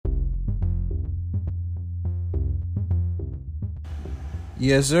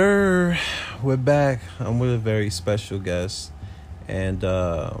Yes, sir. We're back. I'm with a very special guest, and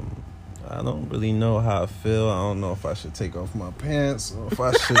I don't really know how I feel. I don't know if I should take off my pants or if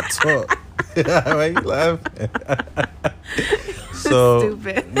I should talk. Why you laughing? So,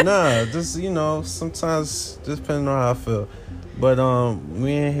 stupid. Nah, just sometimes just depending on how I feel. But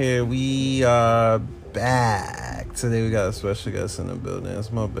we in here. We are back today. We got a special guest in the building.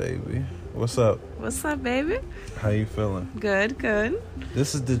 It's my baby. What's up? What's up, baby? How you feeling? Good.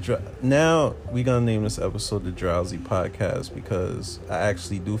 This is now we gonna name this episode the Drowsy Podcast because I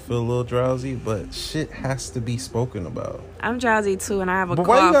actually do feel a little drowsy, but shit has to be spoken about. I'm drowsy too, and I have a but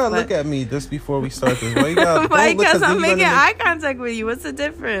cough. Why you gotta look at me just before we start this? Why you gotta? Because I'm making eye contact with you. What's the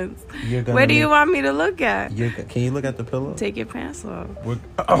difference? Where do you want me to look at? Can you look at the pillow? Take your pants off.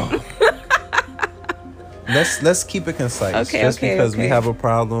 Let's keep it concise. Because we have a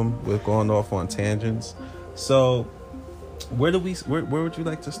problem with going off on tangents. So, where would you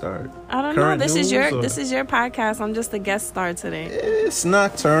like to start? I don't know. This is your podcast. I'm just a guest star today. It's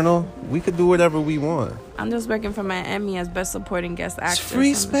nocturnal. We could do whatever we want. I'm just working for my Emmy as best supporting guest actress. It's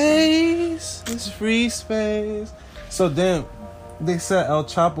free space. It's free space. So then, they said El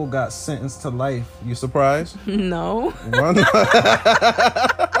Chapo got sentenced to life. You surprised? No.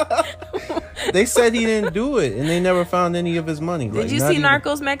 They said he didn't do it, and they never found any of his money. Did you see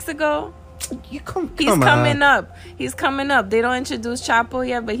Narcos Mexico? He's coming up. He's coming up. They don't introduce Chapo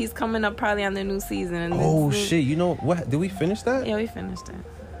yet, but he's coming up probably on the new season. And shit! You know what? Did we finish that? Yeah, we finished it.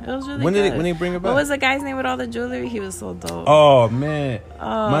 It was really good. When they bring it back? What was the guy's name with all the jewelry? He was so dope. Oh man.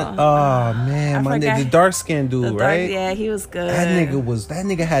 My nigga, the dark skinned dude, right? Yeah, he was good. That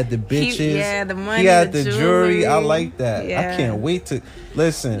nigga had the bitches. The money. He had the jewelry. I like that. Yeah. I can't wait to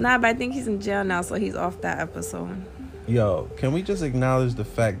listen. Nah, but I think he's in jail now, so he's off that episode. Yo, can we just acknowledge the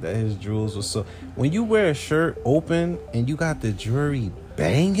fact that his jewels were so... When you wear a shirt open and you got the jewelry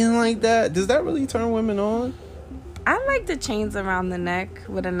banging like that, does that really turn women on? I like the chains around the neck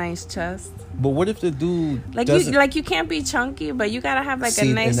with a nice chest. But what if the dude you can't be chunky, but you gotta have a nice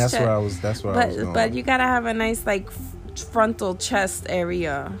and that's chest. where I was going. But you gotta have a nice frontal chest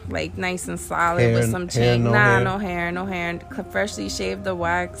area, nice and solid with some chain. No hair. Freshly shaved the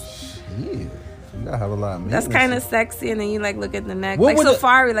wax. Yeah. You gotta have a lot of that's kind of sexy, and then you look at the neck.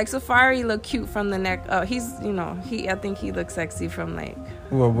 Safari look cute from the neck. Oh, I think he looks sexy from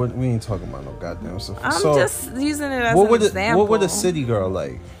Well, we ain't talking about no goddamn stuff. I'm just using it as an example. What would a city girl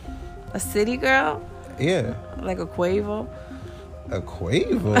like? A city girl? Yeah. Like a Quavo? A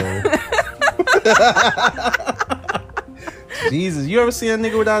Quavo? Jesus, you ever see a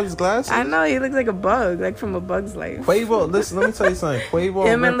nigga without his glasses? I know, he looks like a bug, from A Bug's Life. Quavo, listen, let me tell you something. Quavo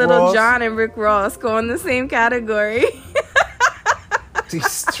Him and Little John and Rick Ross go in the same category.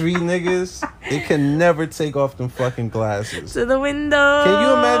 These three niggas, they can never take off them fucking glasses. To the window. Can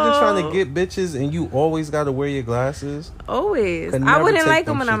you imagine trying to get bitches and you always gotta wear your glasses? Always. I wouldn't like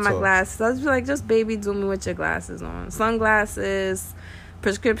them without my glasses. I'd be like, just baby, do me with your glasses on. Sunglasses,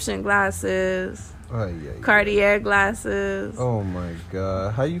 prescription glasses. Cartier glasses. Oh my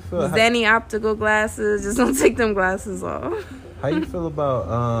god. How you feel? Zenni optical glasses. Just don't take them glasses off. How you feel about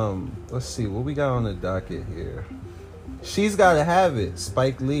let's see what we got on the docket here. She's Gotta Have It,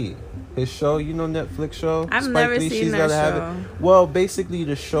 Spike Lee. His show, Netflix show? I've never seen She's that Gotta show. Have It. Well, basically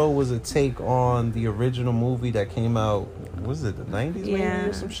the show was a take on the original movie that came out, was it the 90s maybe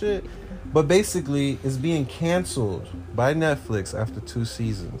or some shit? But basically, it's being canceled by Netflix after 2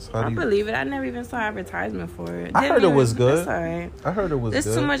 seasons. I believe it. I never even saw advertisement for it. I heard it was good. That's all right. I heard it was good.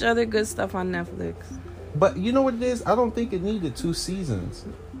 There's too much other good stuff on Netflix. But you know what it is? I don't think it needed 2 seasons.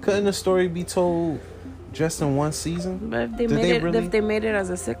 Couldn't the story be told just in 1 season? But if they made it as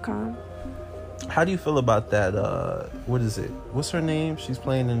a sitcom. How do you feel about that? What is it? What's her name? She's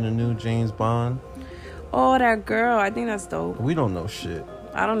playing in the new James Bond. Oh, that girl. I think that's dope. We don't know shit.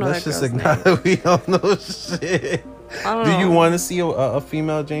 I don't know. Let's just acknowledge we don't know shit. Do you want to see a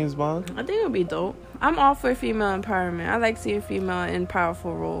female James Bond? I think it would be dope. I'm all for female empowerment. I like seeing female in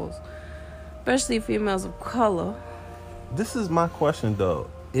powerful roles, especially females of color. This is my question though.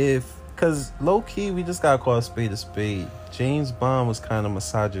 Because low key, we just gotta call a spade a spade. James Bond was kind of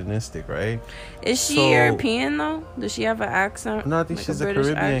misogynistic, right? Is she European though? Does she have an accent? No, I think she's a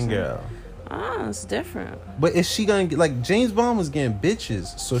Caribbean girl. Oh, it's different. But is she gonna get James Bond was getting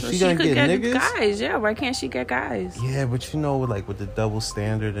bitches, so she gonna get niggas? Guys, yeah. Why can't she get guys? Yeah, but with the double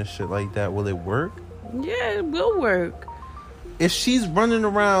standard and shit like that, will it work? Yeah, it will work. If she's running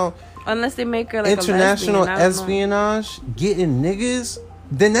around, unless they make her international a espionage, getting niggas,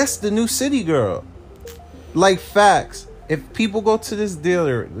 then that's the new city girl. Facts. If people go to this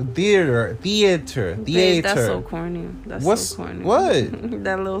theater. Babe, that's so corny. That's so corny. What?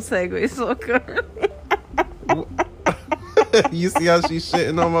 That little segue is so corny. You see how she's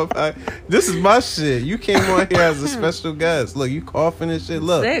shitting on my pack? This is my shit. You came on here as a special guest. Look, you coughing and shit.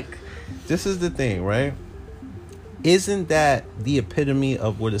 Look. Sick. This is the thing, right? Isn't that the epitome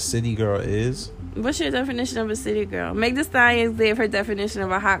of what a city girl is? What's your definition of a city girl? Meg Thee Stallion gave her definition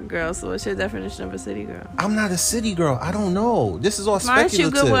of a hot girl. So what's your definition of a city girl? I'm not a city girl. I don't know. This is all speculative.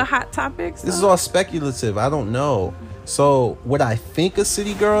 Aren't you good with hot topics? This is all speculative. I don't know. So what I think a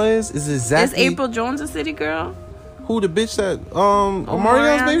city girl is exactly... Is April Jones a city girl? Who, the bitch that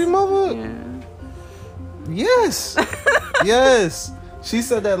Omarion's baby mother? Yeah. Yes. Yes. She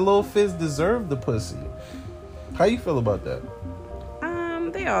said that Lil Fizz deserved the pussy. How you feel about that?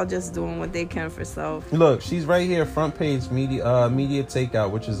 They all just doing what they can for self. Look, she's right here, front page Media Takeout,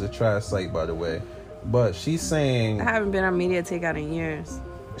 which is a trash site, by the way. But she's saying... I haven't been on Media Takeout in years.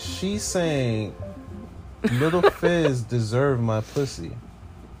 She's saying Little Fizz deserved my pussy.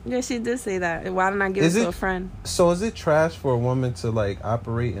 Yeah, she did say that. Why didn't I give it to a friend? So is it trash for a woman to like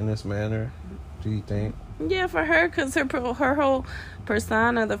operate in this manner? Do you think? Yeah, for her, because her whole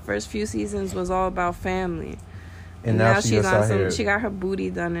persona the first few seasons was all about family. And now she's on some. She got her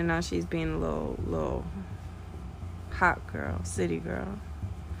booty done, and now she's being a little hot girl, city girl.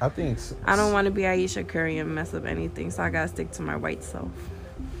 I think. I don't want to be Ayesha Curry and mess up anything, so I gotta stick to my white self.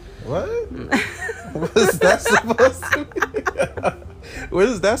 What? What is that supposed to mean? What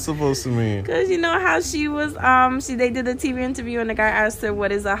is that supposed to mean? Because you know how she was. They did a TV interview, and the guy asked her,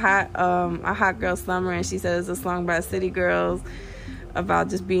 "What is a hot girl summer?" And she said it's a song by City Girls about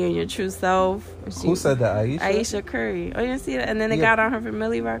just being your true self. Who said that? Ayesha Curry. Oh, you didn't see that? And then they got on her for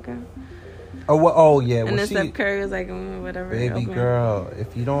Millie Rocker. Oh, well, oh yeah. And then Steph Curry was like, whatever. Baby girl,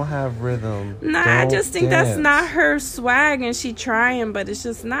 if you don't have rhythm, I just think that's not her swag, and she trying, but it's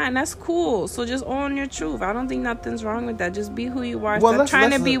just not, and that's cool. So just own your truth. I don't think nothing's wrong with that. Just be who you are. Stop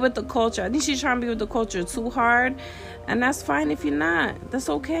trying to be with the culture. I think she's trying to be with the culture too hard, and that's fine if you're not. That's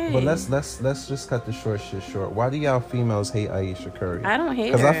okay. But let's just cut the short shit short. Why do y'all females hate Ayesha Curry? I don't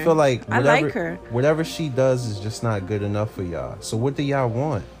hate her. Because I feel like I like her. Whatever she does is just not good enough for y'all. So what do y'all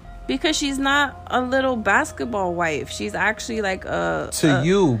want? Because she's not a little basketball wife. She's actually like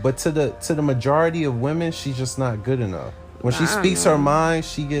you, but to the majority of women, she's just not good enough. When she speaks her mind,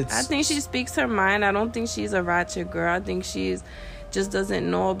 she gets... I think she speaks her mind. I don't think she's a ratchet girl. I think she's just doesn't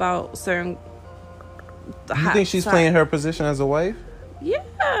know about certain... You think she's playing her position as a wife?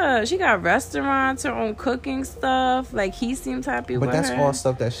 Yeah. She got restaurants, her own cooking stuff. Like, he seems happy with her. But that's all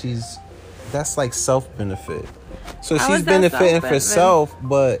stuff that she's... That's like self-benefit. So she's benefiting for self,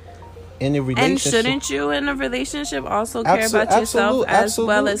 but... in a relationship. And shouldn't you in a relationship also care about yourself as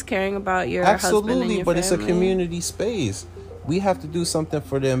well as caring about your husband and your but family? It's a community space. We have to do something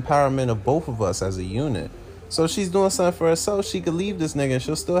for the empowerment of both of us as a unit. So if she's doing something for herself, she could leave this nigga and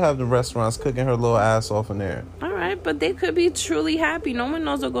she'll still have the restaurants cooking her little ass off in there. All right, but they could be truly happy. No one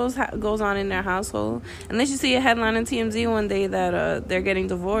knows what goes on in their household. Unless you see a headline in TMZ one day that they're getting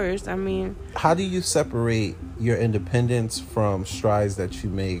divorced. I mean... How do you separate your independence from strides that you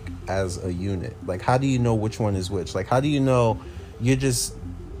make as a unit? Like, how do you know which one is which? Like, how do you know you're just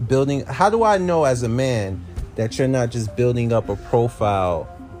building... How do I know as a man that you're not just building up a profile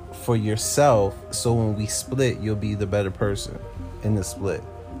for yourself, so when we split, you'll be the better person in the split?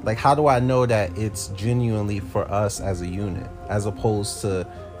 Like, how do I know that it's genuinely for us as a unit, as opposed to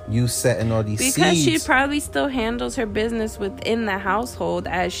you setting all these seeds? Because she probably still handles her business within the household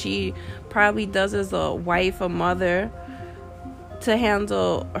as she probably does as a wife, a mother, to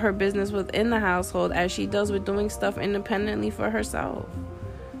handle her business within the household as she does with doing stuff independently for herself.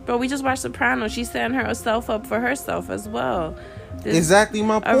 But we just watched Sopranos. She's setting herself up for herself as well. Exactly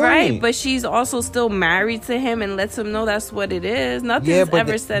my point. All right, but she's also still married to him and lets him know that's what it is. Nothing's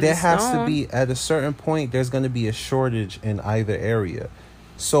ever said in stone. There has to be, at a certain point, there's going to be a shortage in either area.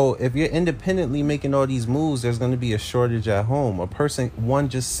 So if you're independently making all these moves, there's going to be a shortage at home. One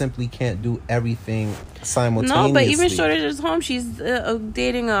just simply can't do everything simultaneously. No, but even shortage at home, she's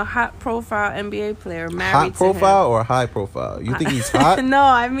dating a hot profile NBA player, married hot profile or high profile? You think he's hot? No,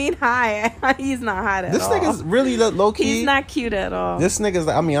 I mean high. He's not hot at all. This nigga's really low key. He's not cute at all. This nigga's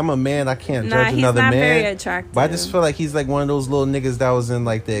like, I mean, I'm a man. I can't judge another man. He's not very attractive. But I just feel like he's like one of those little niggas that was in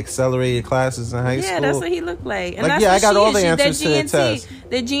like the accelerated classes in high school. Yeah, that's what he looked like. And like, that's yeah, what I got all the answers to the test.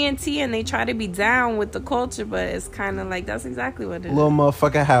 They're GNT and they try to be down with the culture, but it's kind of like that's exactly what it is. Little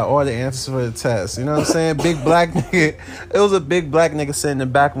motherfucker had all the answers for the test. You know what I'm saying? Big black nigga. It was a big black nigga sitting in the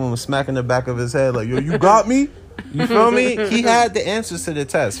back room smacking the back of his head like, yo, you got me? You feel me? He had the answers to the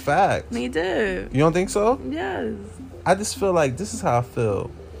test. Facts. He did. You don't think so? Yes. I just feel like this is how I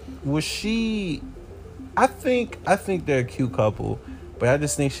feel. Was she? I think they're a cute couple, but I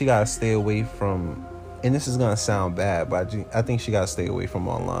just think she gotta stay away from. And this is gonna sound bad, but I think she gotta stay away from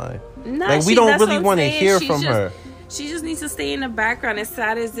online. Nah, like we don't really want to hear from her. She just needs to stay in the background, as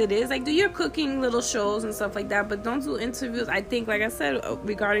sad as it is. Like, do your cooking little shows and stuff like that, but don't do interviews. I think, like I said,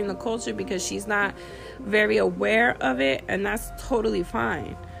 regarding the culture, because she's not very aware of it, and that's totally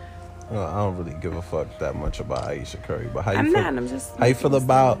fine. Well, I don't really give a fuck that much about Aisha Curry, but how How you feel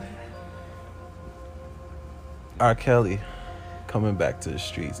about R. Kelly coming back to the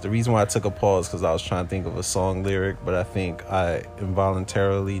streets? The reason why I took a pause because I was trying to think of a song lyric, but I think I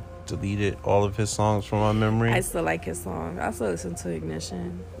involuntarily deleted all of his songs from my memory. I still like his song. I still listen to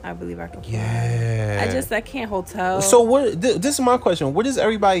Ignition. I Believe I Can Fly. Yeah. I can't hotel. So what? This is my question. What is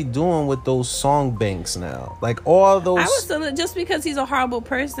everybody doing with those song banks now? Like all those. I was still, just because he's a horrible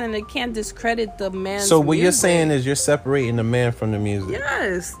person, it can't discredit the man. So what you're saying is you're separating the man from the music.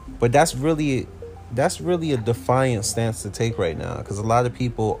 Yes. But that's really a defiant stance to take right now, because a lot of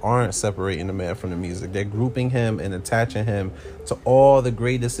people aren't separating the man from the music. They're grouping him and attaching him to all the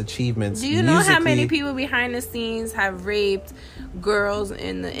greatest achievements. Do you know how many people behind the scenes have raped girls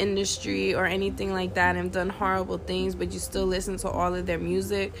in the industry or anything like that and done horrible things, but you still listen to all of their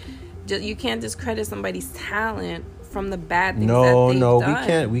music? You can't discredit somebody's talent from the bad things that they've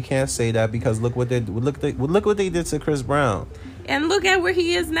done. We can't say that, because look what they did to Chris Brown. And look at where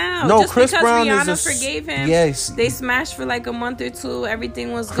he is now. No, just Chris because Brown Rihanna forgave him. Yes. They smashed for like a month or two.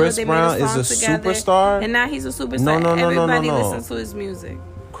 Everything was Chris good. They Brown made a song is a together. superstar. And now he's a superstar. No. Everybody listens to his music.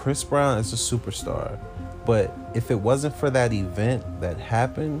 Chris Brown is a superstar. But if it wasn't for that event that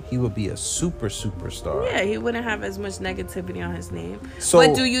happened, he would be a superstar. Yeah, he wouldn't have as much negativity on his name. So,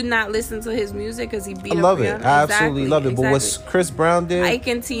 but do you not listen to his music because he beat up Rihanna? I love it. I absolutely love it. But what Chris Brown did... Ike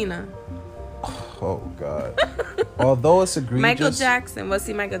and Tina. Oh, God. Although it's egregious... Michael Jackson. Well,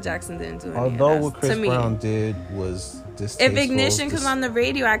 see, Michael Jackson didn't do anything. Although what Chris Brown did was distasteful. If Ignition comes on the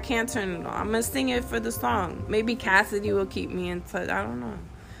radio, I can't turn it on. I'm going to sing it for the song. Maybe Cassidy will keep me in touch. I don't know.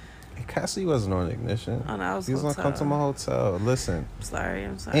 Cassidy wasn't on Ignition. Oh, no, he was on Come to My Hotel. Listen. I'm sorry.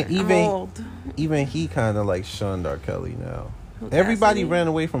 And even he kind of like shunned R. Kelly now. Everybody ran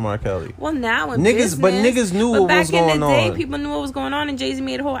away from R. Kelly. Well, now in niggas knew what was going on. Back in the day, people knew what was going on, and Jay-Z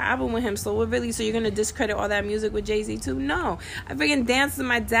made a whole album with him. So so you're gonna discredit all that music with Jay-Z too? No, I freaking danced with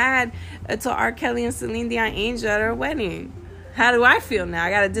my dad to R. Kelly and Celine Dion Angel at her wedding. How do I feel now?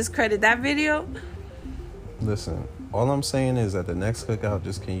 I gotta discredit that video? Listen, all I'm saying is at the next cookout,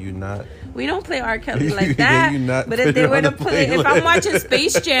 can you not? We don't play R. Kelly like that. But if they were to play, if I'm watching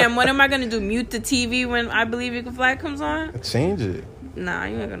Space Jam, what am I gonna do? Mute the TV when I Believe You Can Fly comes on? Change it. Nah,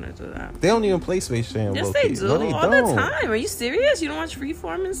 you ain't gonna do that. They don't even play Space Jam. Yes, they do. No, they all don't. The time. Are you serious? You don't watch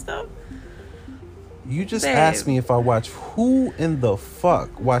Freeform and stuff? You just asked me if I watch. Who in the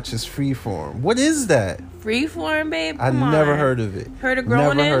fuck watches Freeform? What is that? Freeform, babe? I never heard of it. Heard of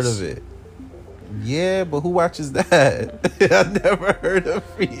Grownish? Never heard of it. Yeah, but who watches that? I never heard of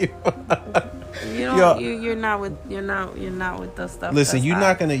Freeform. You're not with the stuff. Listen, you're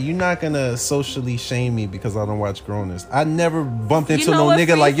not gonna socially shame me because I don't watch Grownish. I never bumped into no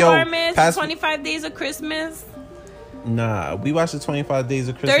nigga like, yo, past 25 Days of Christmas. Nah, we watched the 25 Days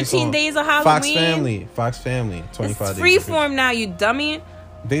of Christmas. 13 Days of Halloween. Fox Family. 25 Days. Freeform now, you dummy.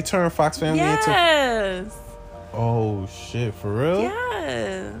 They turned Fox Family into. Yes. Oh shit, for real?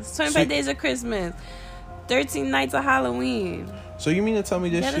 Yes. 25 Days of Christmas. 13 Nights of Halloween. So you mean to tell me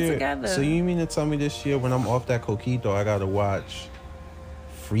this year? Together. So you mean to tell me this year when I'm off that coquito, I gotta watch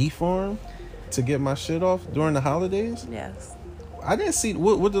Freeform to get my shit off during the holidays? Yes. I didn't see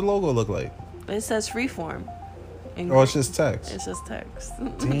what the logo look like. It says Freeform. Oh, it's just text. It's just text.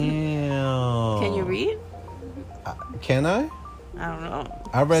 Damn. Can you read? Can I? I don't know.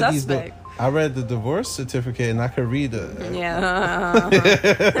 I read I read the divorce certificate and I could read it. Yeah.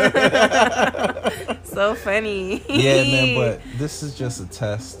 So funny. Yeah, man, but this is just a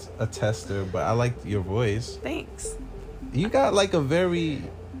tester, but I like your voice. Thanks. You got like a very,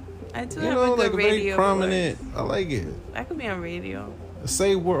 I do have a good radio very prominent voice. I like it. I could be on radio.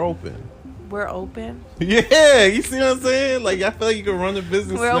 Say we're open. We're open? Yeah, you see what I'm saying? Like, I feel like you can run a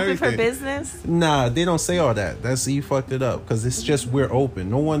business. We're open for business? Nah, they don't say all that. You fucked it up. Because it's just, we're open.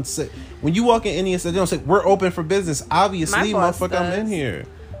 No one say, when you walk in any they don't say, we're open for business. Obviously, motherfucker, I'm in here.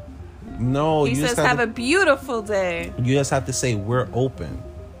 No, he says, have a beautiful day. You just have to say, we're open.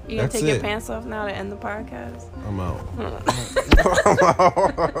 You gonna take your pants off now to end the podcast? I'm out.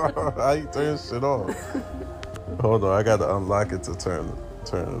 How you turn shit off? Hold on, I gotta unlock it to turn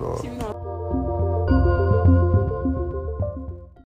it off.